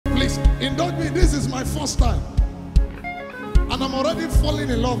Please indulge me. This is my first time, and I'm already falling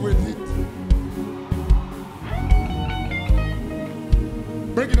in love with it.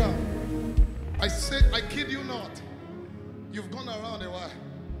 Break it down. I say, I kid you not. You've gone around a while.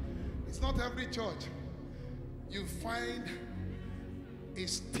 It's not every church you find a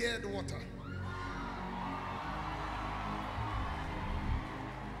stirred water.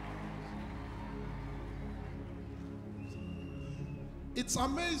 It's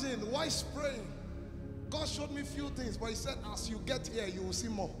amazing. Why spraying? God showed me a few things, but he said, as you get here, you will see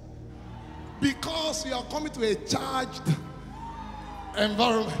more. Because you are coming to a charged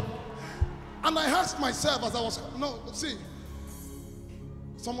environment. And I asked myself as I was, no, see,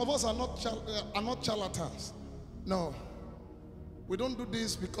 some of us are not charlatans. No. We don't do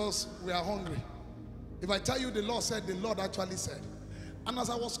this because we are hungry. If I tell you the Lord said, the Lord actually said. And as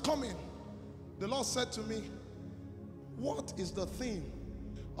I was coming, the Lord said to me, what is the theme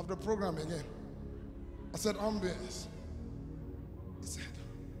of the program again? I said, ambience. He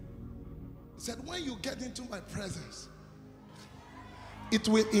said, when you get into my presence, it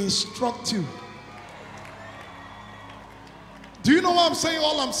will instruct you. Do you know what I'm saying?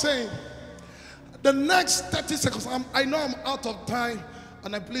 All I'm saying. The next 30 seconds, I know I'm out of time,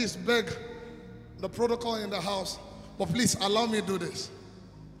 and I please beg the protocol in the house, but please allow me to do this.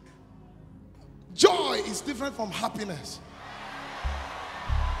 Joy is different from happiness.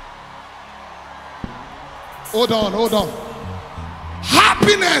 Hold on, hold on.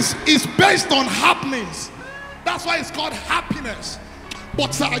 Happiness is based on happenings. That's why it's called happiness.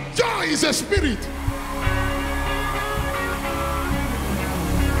 But joy is a spirit.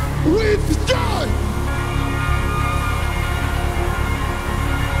 With joy.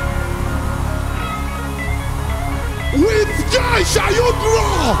 With joy shall you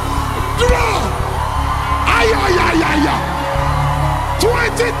draw.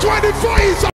 2024 is